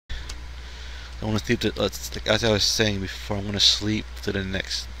I want to sleep to, like, as I was saying before, I'm going to sleep to the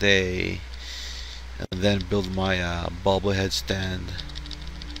next day and then build my bobblehead stand.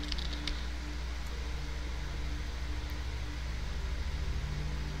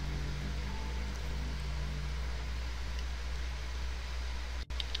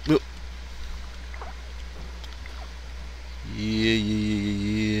 Whoop.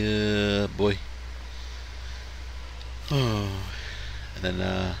 Yeah, boy. Oh. And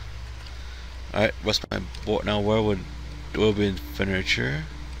then, alright, what's my board now? Where would be in furniture?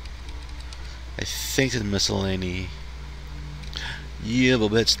 I think it's miscellany. Yeah,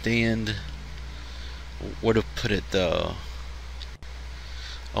 but let's stand. Where to put it though?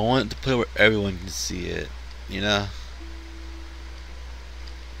 I want to put it where everyone can see it. You know?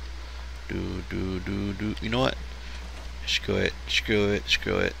 Do. You know what? Screw it.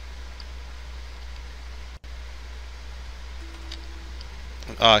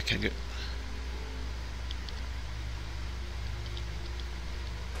 Oh, I can't get.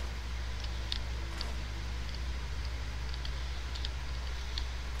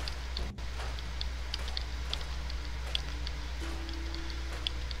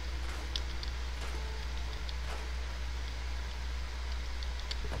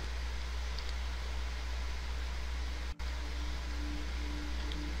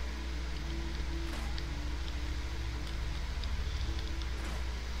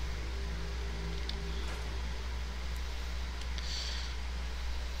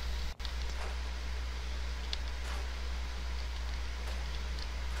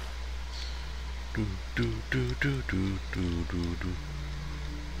 Do.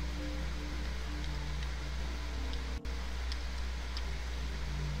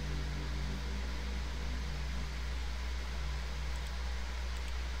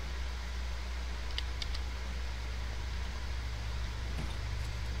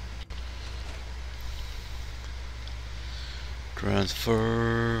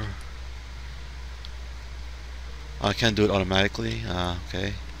 Transfer. Oh, I can't do it automatically.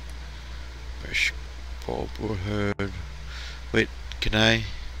 Okay. Overhead. Wait, can I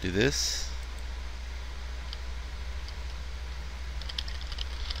do this?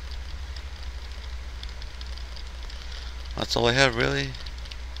 That's all I have, really?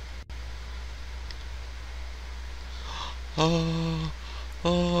 Oh,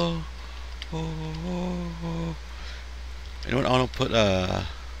 oh, oh. You know what? I want to put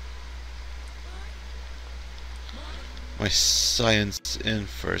my science in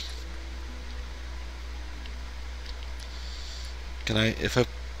first. Can I? If I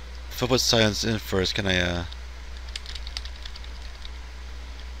put science in first, can I?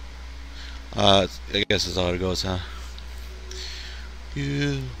 I guess that's how it goes, huh?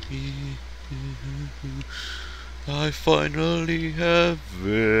 I finally have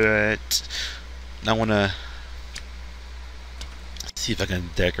it. Now I wanna see if I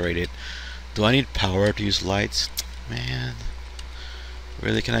can decorate it. Do I need power to use lights? Man,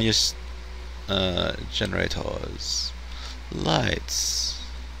 really? Can I just generators, lights?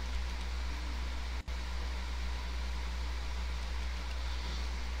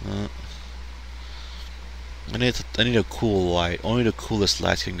 I need a cool light. Only the coolest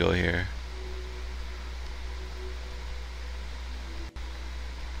lights can go here.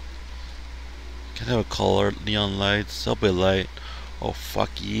 Can I have a color neon light? Subway light. Oh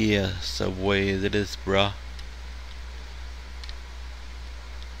fuck yeah, Subway it is, bruh.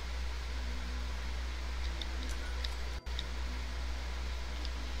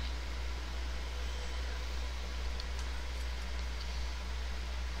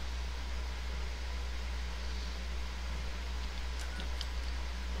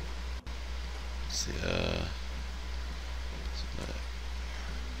 Let's see,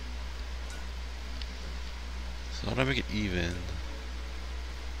 so how do I make it even?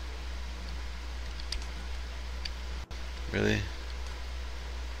 Really?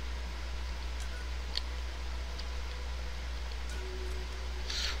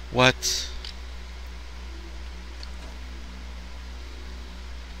 What?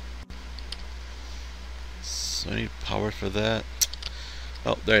 So I need power for that.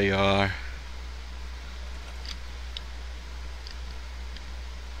 Oh, there you are.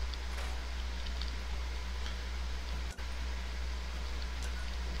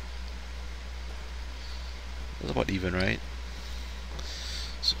 That's about even, right?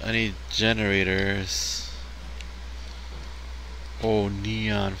 So I need generators. Oh,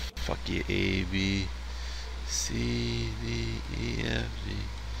 neon. Fuck yeah, A, B, C, D, E, F, G,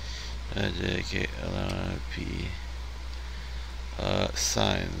 J, K, L, M, N, P.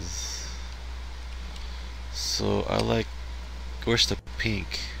 Signs. So I like. Where's the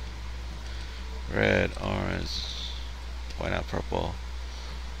pink? Red, orange. Why not purple?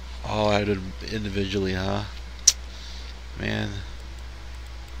 Oh, I did individually, huh? Man.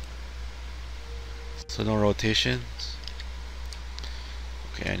 So no rotations?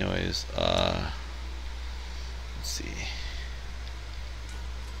 Okay, anyways, let's see.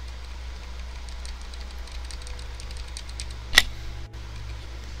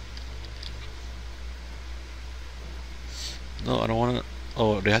 No, I don't want to.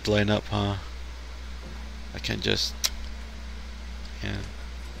 Oh, they have to line up, huh? I can't just. Yeah.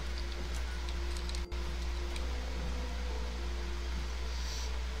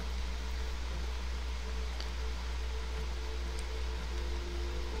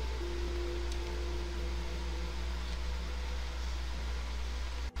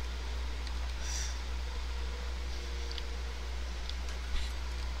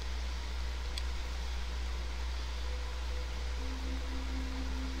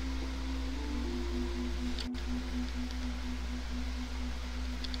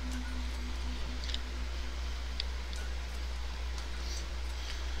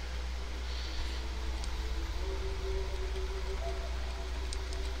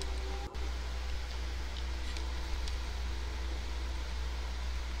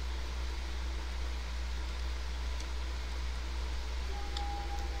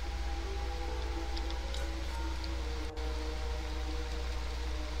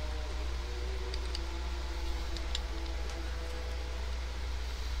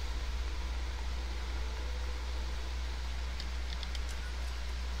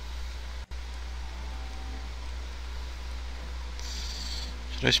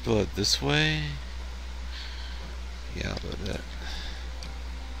 Should I spell it this way? Yeah, I'll do that.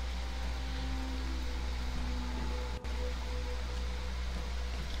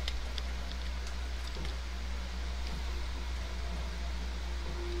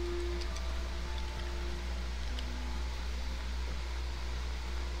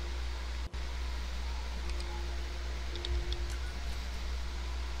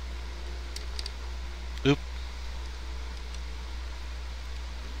 Oop.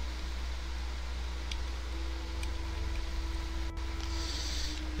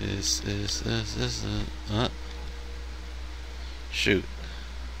 This, shoot.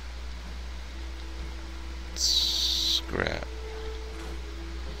 Scrap.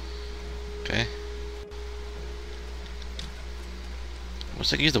 Okay.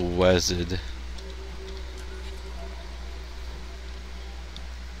 Looks like he's a wizard.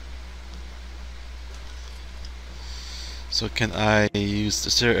 So can I use,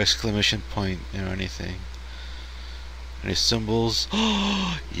 is there exclamation point or anything? Any symbols?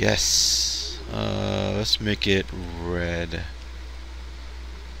 Oh, yes! Let's make it red.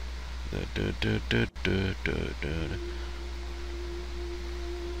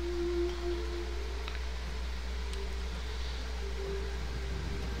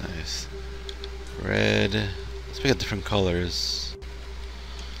 Nice. Red. Let's make it different colors.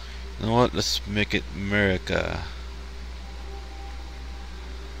 You know what? Let's make it America.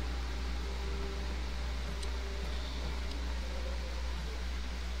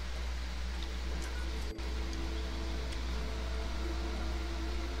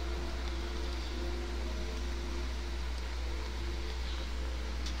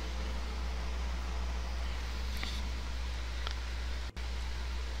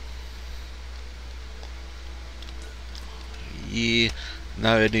 Yeah,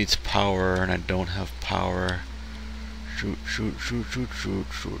 now it needs power, and I don't have power. Shoot, shoot, shoot, shoot, shoot,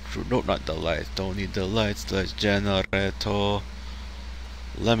 shoot, shoot. No, not the lights. Don't need the lights. The generator.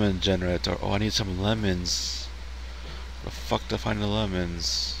 Lemon generator. Oh, I need some lemons. Where the fuck to find the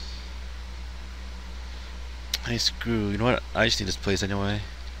lemons? Hey, screw. You know what? I just need this place anyway.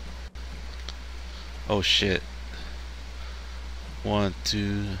 Oh, shit. 1,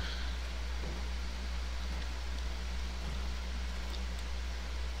 2...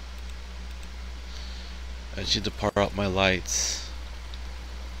 I just need to power up my lights.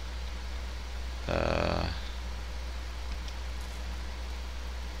 How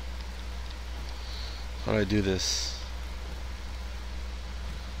do I do this?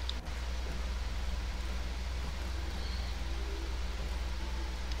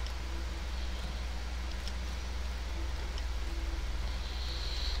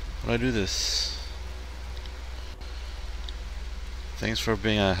 How do I do this? Thanks for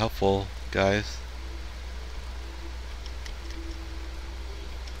being helpful, guys.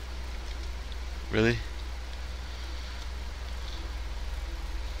 Really?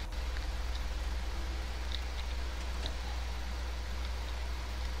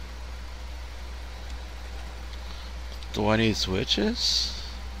 Do I need switches?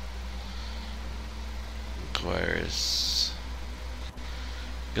 wires.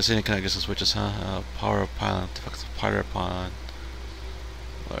 Guess any kind of guess the switches, huh? Power pylon. The fuck's a power pylon?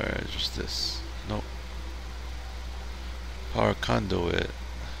 Where's just this? Nope. Power conduit.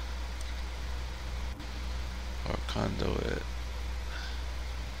 Power conduit.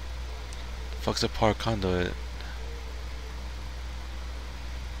 The fuck's a power conduit?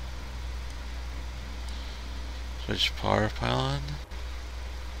 Switch power pylon.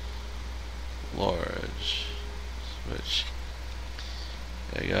 Large. Switch.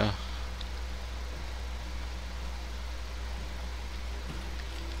 There you go.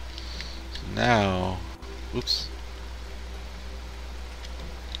 So now, oops.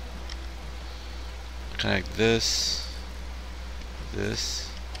 Connect this. This.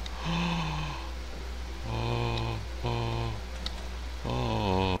 Oh, oh, oh,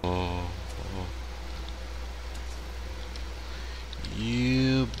 oh.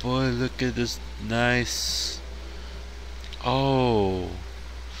 You boy, look at this nice. Oh,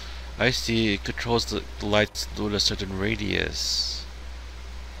 I see. It controls the lights with a certain radius.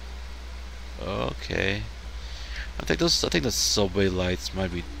 Okay. I think the subway lights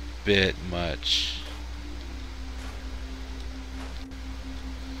might be a bit much.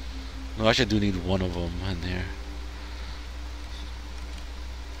 No, actually I do need one of them in here.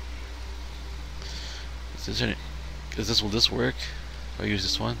 Will this work? If I use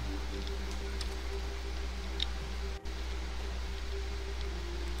this one?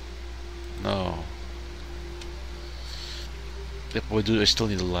 No. Yep, I still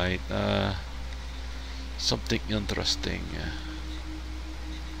need a light. Something interesting.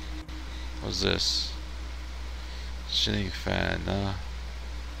 What's this? Ceiling fan,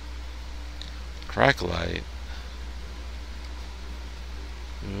 crack light.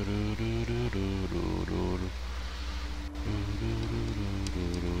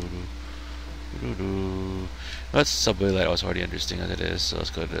 That's subway light. Was already interesting as it is. So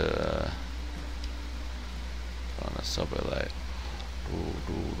let's go to on a subway light.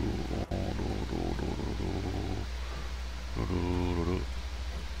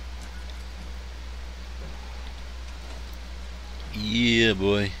 Yeah,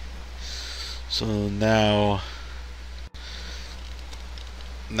 boy. So now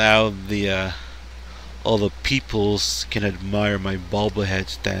the all the peoples can admire my bobblehead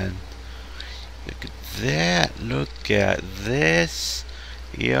stand. Look at that. Look at this.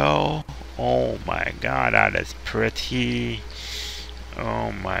 Yo. Oh my god, that is pretty.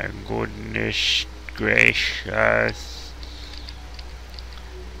 Oh my goodness gracious.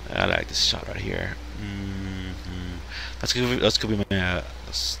 I like this shot right here. That's gonna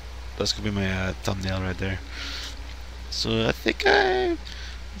be my thumbnail right there. So I think I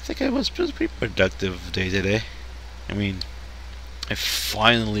was pretty productive day today. I mean, I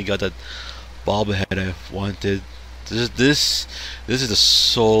finally got that bobblehead I wanted. This is the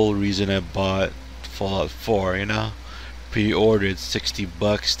sole reason I bought Fallout 4. You know, pre-ordered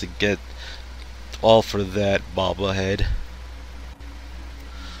 $60 to get all for that bobblehead.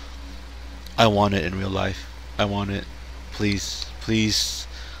 I want it in real life. I want it. Please, please,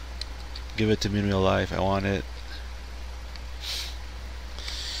 give it to me in real life. I want it.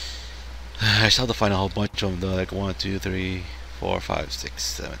 I still have to find a whole bunch of them though, like 1, 2, 3, 4, 5, 6,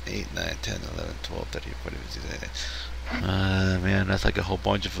 7, 8, 9, 10, 11, 12, 13, 14, 15, 16. Man, that's like a whole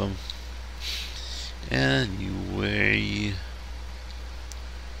bunch of them. Anyway,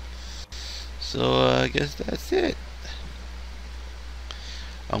 so I guess that's it.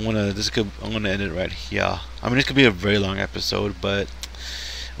 I'm gonna end it right here. I mean, this could be a very long episode, but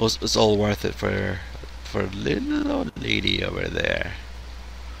it's all worth it for little old lady over there.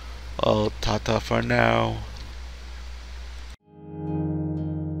 Well, ta-ta for now.